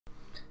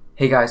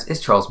Hey guys, it's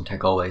Charles from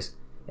Tech Always,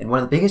 and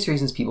one of the biggest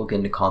reasons people get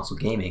into console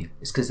gaming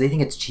is because they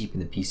think it's cheaper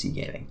than PC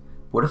gaming.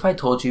 What if I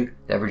told you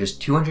that for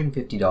just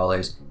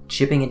 $250,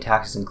 shipping and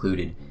taxes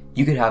included,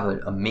 you could have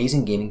an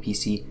amazing gaming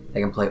PC that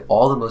can play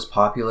all the most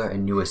popular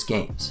and newest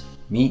games?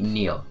 Meet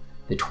Neil,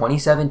 the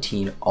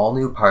 2017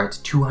 all-new parts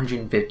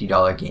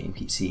 $250 gaming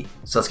PC.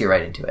 So let's get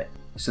right into it.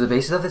 So the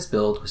basis of this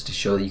build was to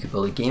show that you could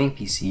build a gaming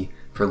PC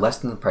for less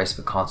than the price of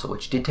a console,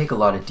 which did take a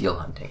lot of deal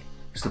hunting.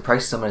 So the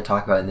prices I'm going to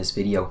talk about in this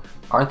video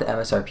aren't the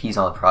MSRPs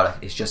on the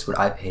product, it's just what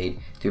I paid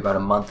through about a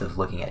month of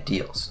looking at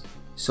deals.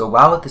 So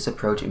while with this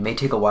approach it may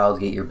take a while to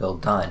get your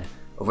build done,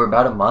 over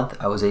about a month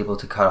I was able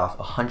to cut off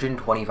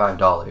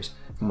 $125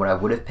 from what I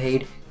would have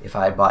paid if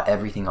I had bought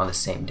everything on the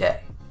same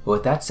day. But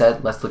with that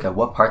said, let's look at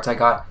what parts I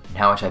got and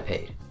how much I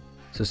paid.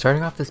 So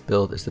starting off this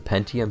build is the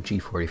Pentium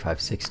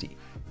G4560.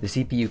 The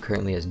CPU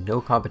currently has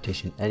no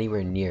competition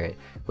anywhere near it,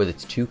 with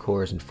its 2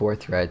 cores and 4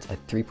 threads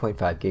at 3.5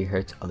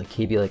 GHz on the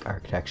Kaby-like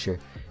architecture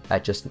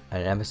at just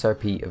an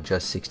MSRP of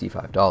just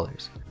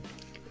 $65.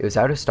 It was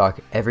out of stock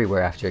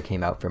everywhere after it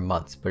came out for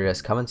months, but it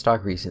has come in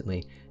stock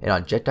recently, and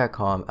on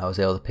Jet.com I was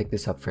able to pick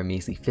this up for a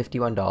measly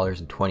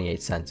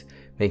 $51.28,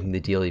 making the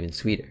deal even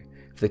sweeter.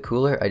 For the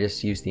cooler, I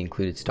just used the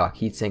included stock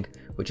heatsink,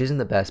 which isn't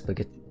the best but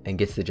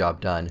gets the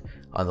job done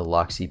on the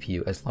locked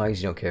CPU as long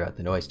as you don't care about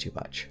the noise too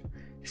much.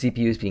 The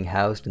CPU is being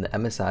housed in the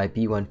MSI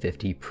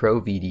B150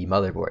 Pro-VD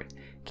motherboard.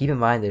 Keep in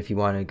mind that if you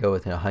want to go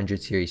with an 100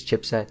 series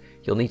chipset,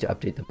 you'll need to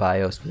update the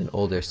BIOS with an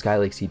older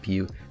Skylake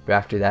CPU, but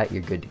after that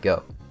you're good to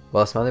go.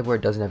 While this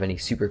motherboard doesn't have any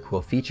super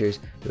cool features,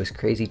 it was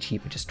crazy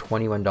cheap at just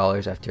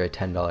 $21 after a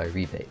 $10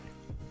 rebate.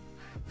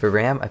 For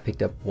RAM, I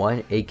picked up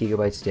one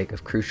 8GB stick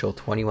of Crucial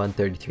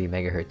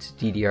 2133MHz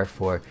DDR4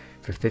 for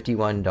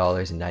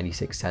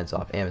 $51.96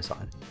 off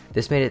Amazon.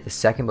 This made it the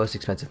second most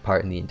expensive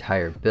part in the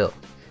entire build.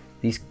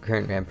 These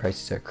current RAM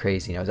prices are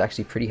crazy, and I was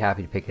actually pretty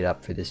happy to pick it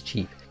up for this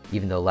cheap,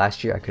 even though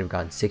last year I could have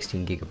gone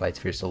 16GB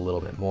for just a little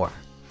bit more.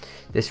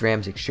 This RAM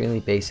is extremely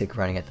basic,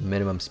 running at the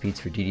minimum speeds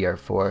for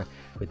DDR4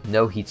 with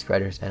no heat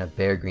spreaders and a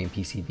bare green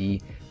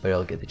PCB, but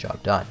it'll get the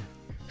job done.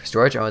 For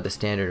storage, I went the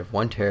standard of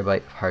 1TB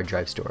of hard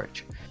drive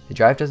storage. The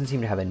drive doesn't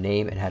seem to have a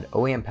name and had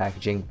OEM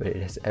packaging, but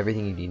it has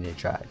everything you need in a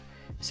drive: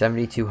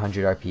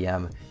 7200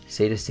 RPM,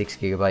 SATA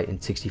 6GB,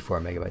 and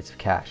 64MB of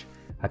cache.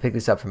 I picked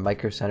this up from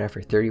Micro Center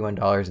for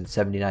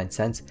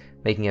 $31.79,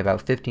 making it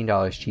about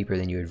 $15 cheaper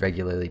than you would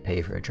regularly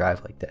pay for a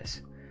drive like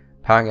this.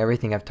 Powering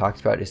everything I've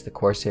talked about is the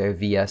Corsair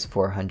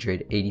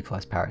Vs400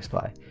 80+ power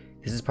supply.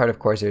 This is part of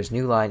Corsair's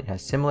new line and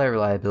has similar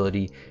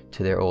reliability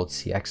to their old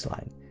CX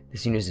line.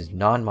 This unit is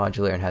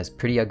non-modular and has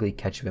pretty ugly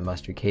ketchup and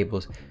mustard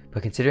cables,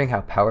 but considering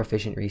how power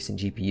efficient recent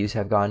GPUs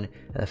have gone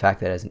and the fact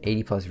that it has an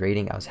 80+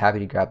 rating, I was happy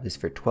to grab this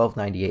for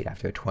 $12.98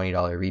 after a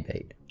 $20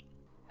 rebate.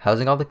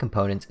 Housing all the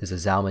components is a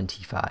Zalman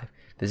T5.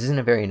 This isn't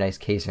a very nice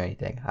case or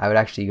anything. I would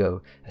actually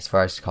go as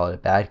far as to call it a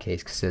bad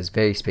case because it has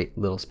very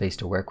little space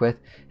to work with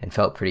and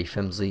felt pretty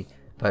flimsy,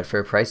 but for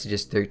a price of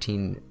just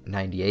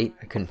 $13.98,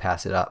 I couldn't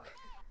pass it up.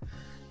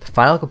 The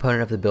final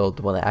component of the build,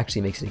 the one that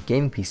actually makes it a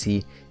gaming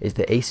PC, is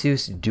the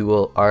Asus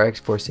Dual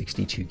RX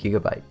 460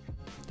 2GB.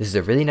 This is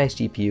a really nice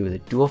GPU with a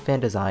dual fan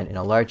design and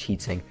a large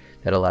heatsink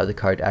that allowed the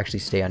card to actually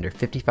stay under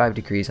 55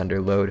 degrees under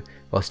load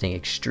while staying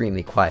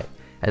extremely quiet.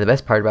 And the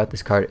best part about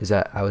this card is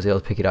that I was able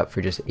to pick it up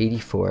for just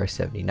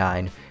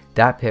 $84.79.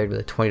 That paired with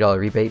a $20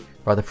 rebate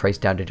brought the price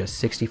down to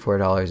just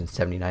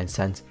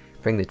 $64.79,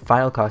 bringing the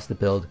final cost of the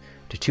build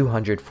to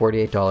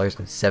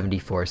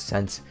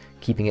 $248.74,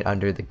 keeping it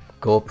under the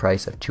goal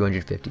price of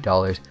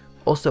 $250,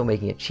 also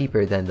making it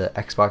cheaper than the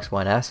Xbox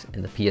One S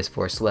and the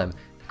PS4 Slim,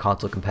 the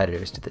console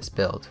competitors to this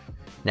build.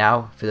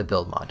 Now for the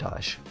build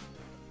montage.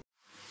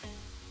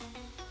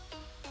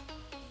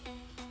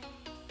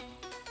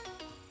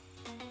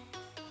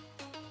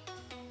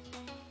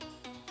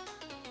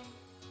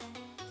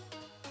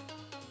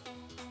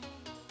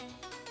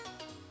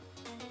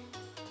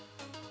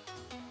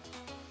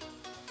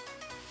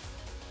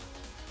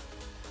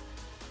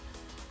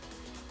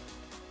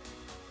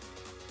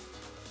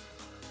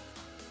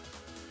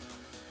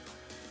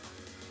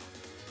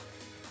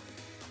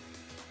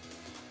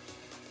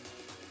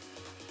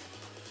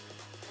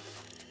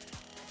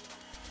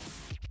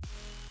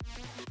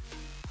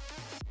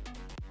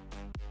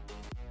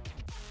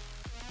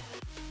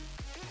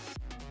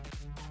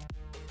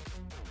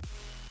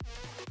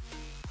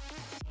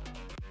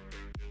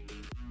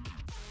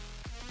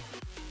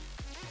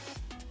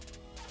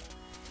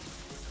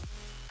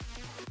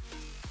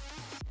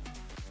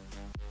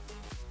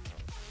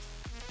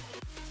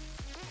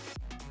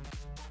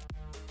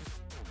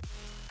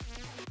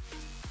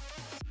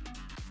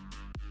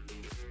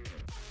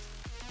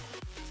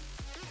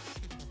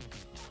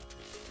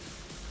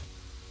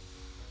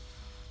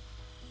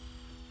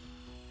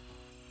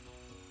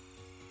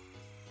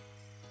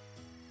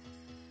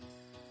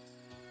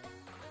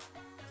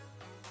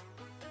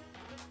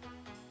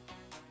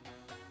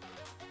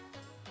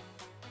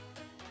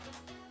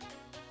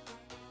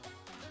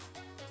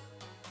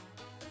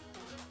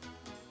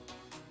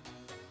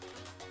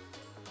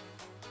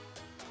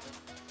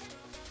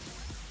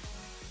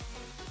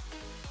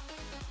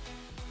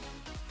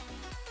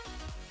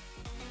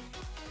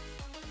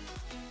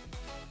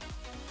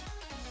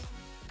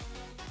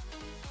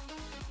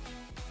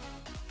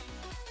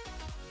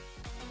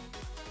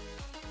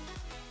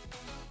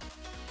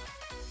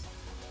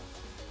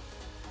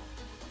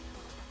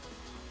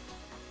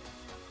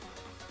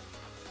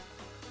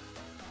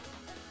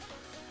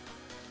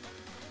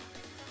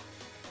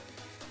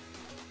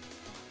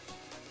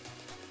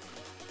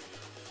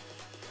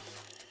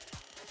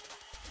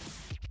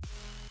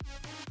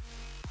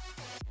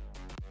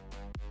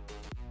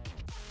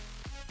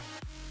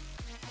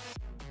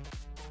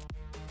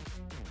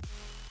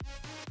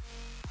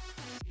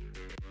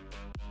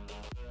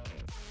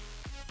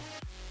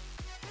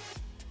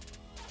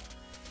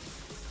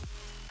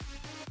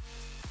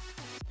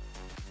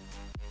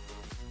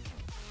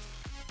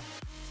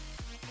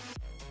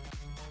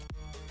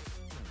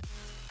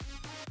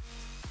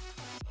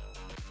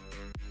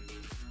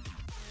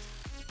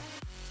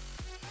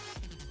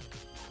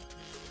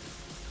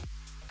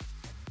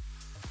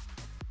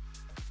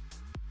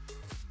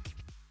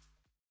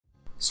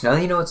 So now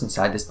that you know what's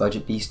inside this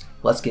budget beast,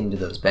 let's get into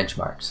those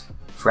benchmarks.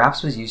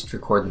 Fraps was used to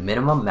record the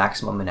minimum,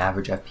 maximum, and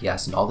average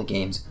FPS in all the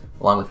games,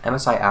 along with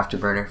MSI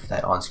Afterburner for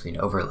that on-screen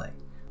overlay.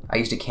 I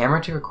used a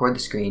camera to record the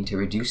screen to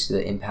reduce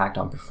the impact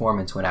on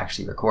performance when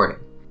actually recording.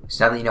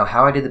 So now that you know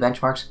how I did the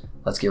benchmarks,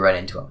 let's get right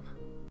into them.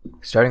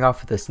 Starting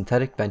off with the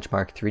synthetic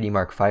benchmark 3D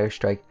Mark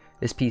Firestrike,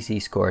 this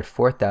PC scored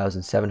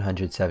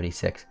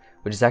 4,776,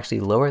 which is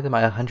actually lower than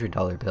my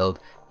 $100 build,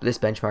 but this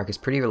benchmark is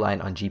pretty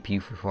reliant on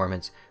GPU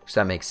performance, so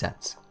that makes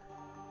sense.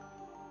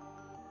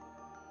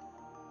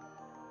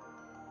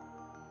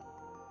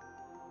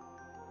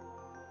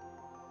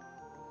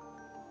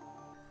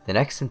 The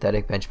next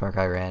synthetic benchmark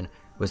I ran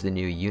was the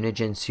new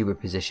Unigen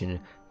Superposition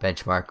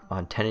benchmark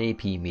on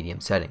 1080p medium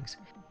settings.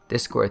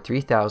 This scored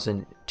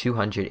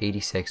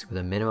 3,286 with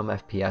a minimum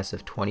FPS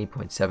of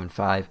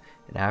 20.75,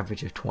 an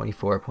average of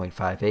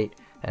 24.58,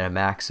 and a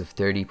max of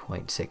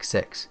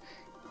 30.66.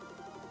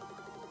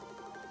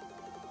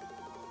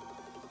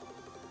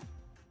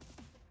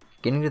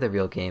 Getting to the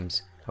real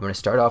games, I'm going to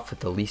start off with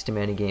the least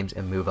demanding games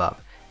and move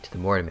up to the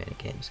more demanding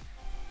games.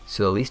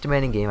 So the least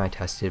demanding game I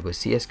tested was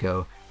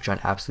CSGO, which on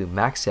absolute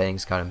max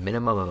settings got a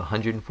minimum of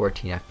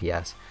 114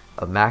 FPS,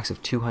 a max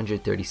of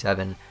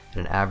 237, and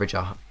an average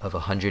of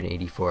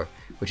 184,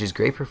 which is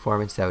great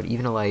performance that would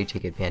even allow you to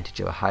take advantage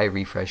of a high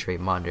refresh rate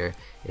monitor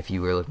if you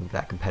were looking for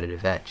that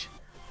competitive edge.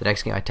 The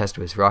next game I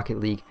tested was Rocket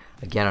League,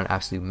 again on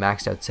absolute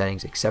maxed out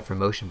settings except for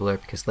motion blur,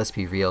 because let's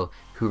be real,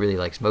 who really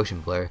likes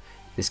motion blur?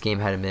 This game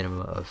had a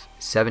minimum of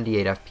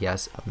 78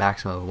 FPS, a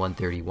maximum of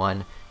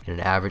 131, and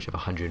an average of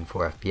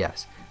 104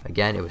 FPS.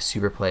 Again, it was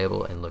super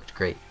playable and looked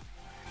great.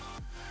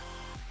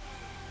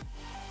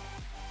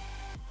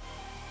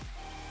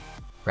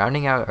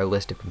 Rounding out our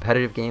list of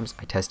competitive games,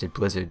 I tested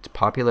Blizzard's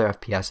popular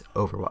FPS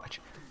Overwatch.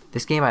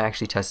 This game I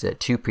actually tested at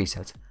two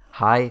presets,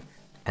 High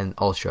and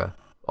Ultra,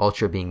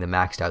 Ultra being the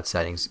maxed out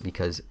settings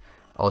because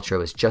Ultra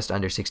was just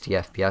under 60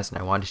 FPS and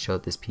I wanted to show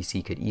that this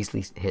PC could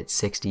easily hit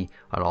 60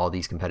 on all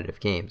these competitive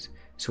games.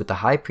 So with the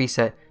High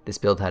preset, this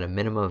build had a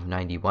minimum of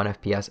 91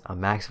 FPS, a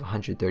max of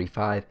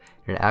 135,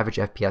 and an average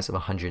FPS of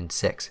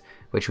 106,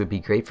 which would be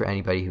great for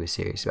anybody who is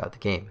serious about the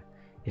game.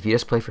 If you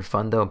just play for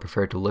fun though and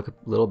prefer it to look a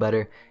little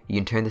better, you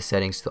can turn the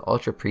settings to the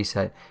Ultra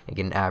preset and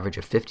get an average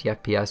of 50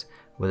 FPS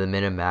with a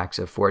min and max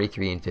of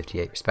 43 and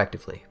 58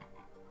 respectively.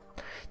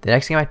 The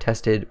next game I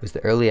tested was the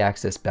early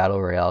access battle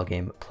royale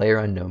game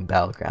PlayerUnknown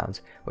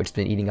Battlegrounds, which has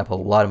been eating up a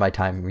lot of my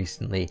time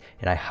recently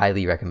and I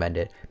highly recommend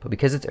it, but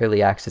because it's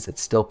early access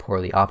it's still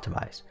poorly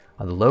optimized.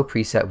 On the low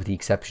preset with the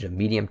exception of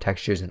medium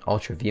textures and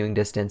ultra viewing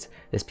distance,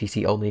 this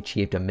PC only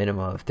achieved a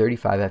minimum of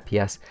 35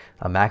 FPS,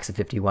 a max of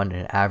 51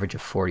 and an average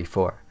of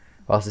 44.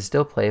 Whilst it's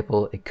still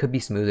playable, it could be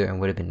smoother and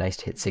would have been nice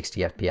to hit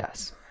 60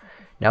 FPS.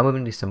 Now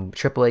moving to some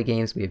AAA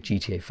games, we have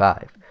GTA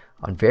 5.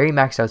 On very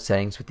maxed out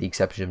settings with the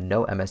exception of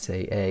no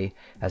MSI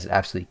as it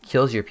absolutely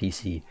kills your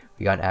PC,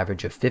 we got an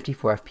average of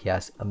 54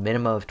 FPS, a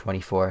minimum of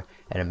 24,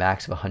 and a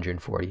max of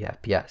 140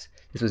 FPS.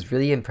 This was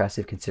really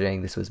impressive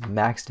considering this was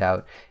maxed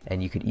out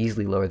and you could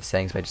easily lower the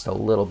settings by just a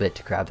little bit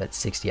to grab that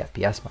 60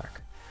 FPS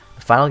mark.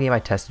 The final game I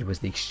tested was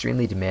the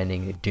extremely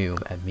demanding Doom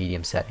at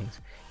medium settings.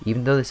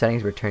 Even though the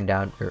settings were turned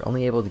down, we were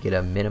only able to get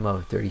a minimum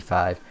of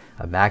 35,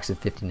 a max of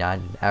 59,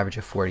 and an average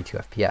of 42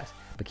 FPS.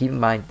 But keep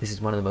in mind, this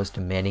is one of the most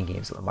demanding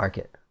games on the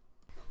market.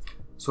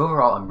 So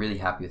overall, I'm really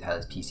happy with how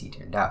this PC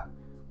turned out.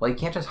 While you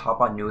can't just hop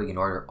on Newegg and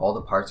order all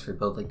the parts for a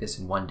build like this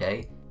in one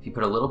day, if you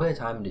put a little bit of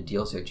time into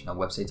deal searching on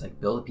websites like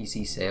Build a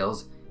PC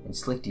Sales and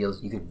Slick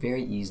Deals, you could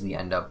very easily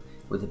end up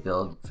with a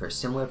build for a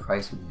similar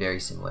price with very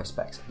similar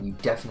specs, and you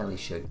definitely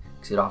should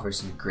because it offers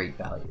some great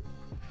value.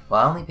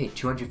 While I only paid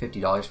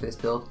 $250 for this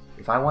build,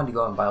 if I wanted to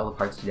go and buy all the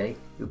parts today,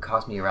 it would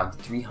cost me around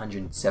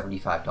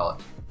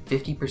 $375,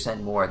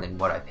 50% more than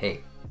what I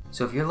paid.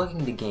 So if you're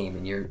looking to game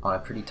and you're on a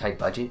pretty tight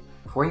budget,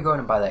 before you go out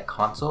and buy that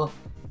console,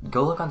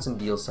 go look on some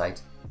deal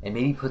sites and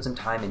maybe put some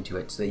time into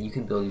it so that you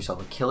can build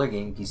yourself a killer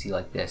gaming PC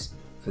like this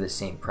for the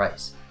same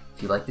price.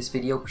 If you like this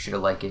video, be sure to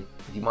like it.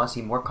 If you want to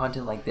see more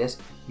content like this,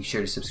 be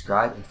sure to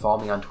subscribe and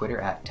follow me on Twitter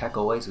at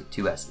TechAlways with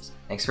 2 S's.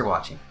 Thanks for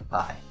watching.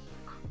 Bye.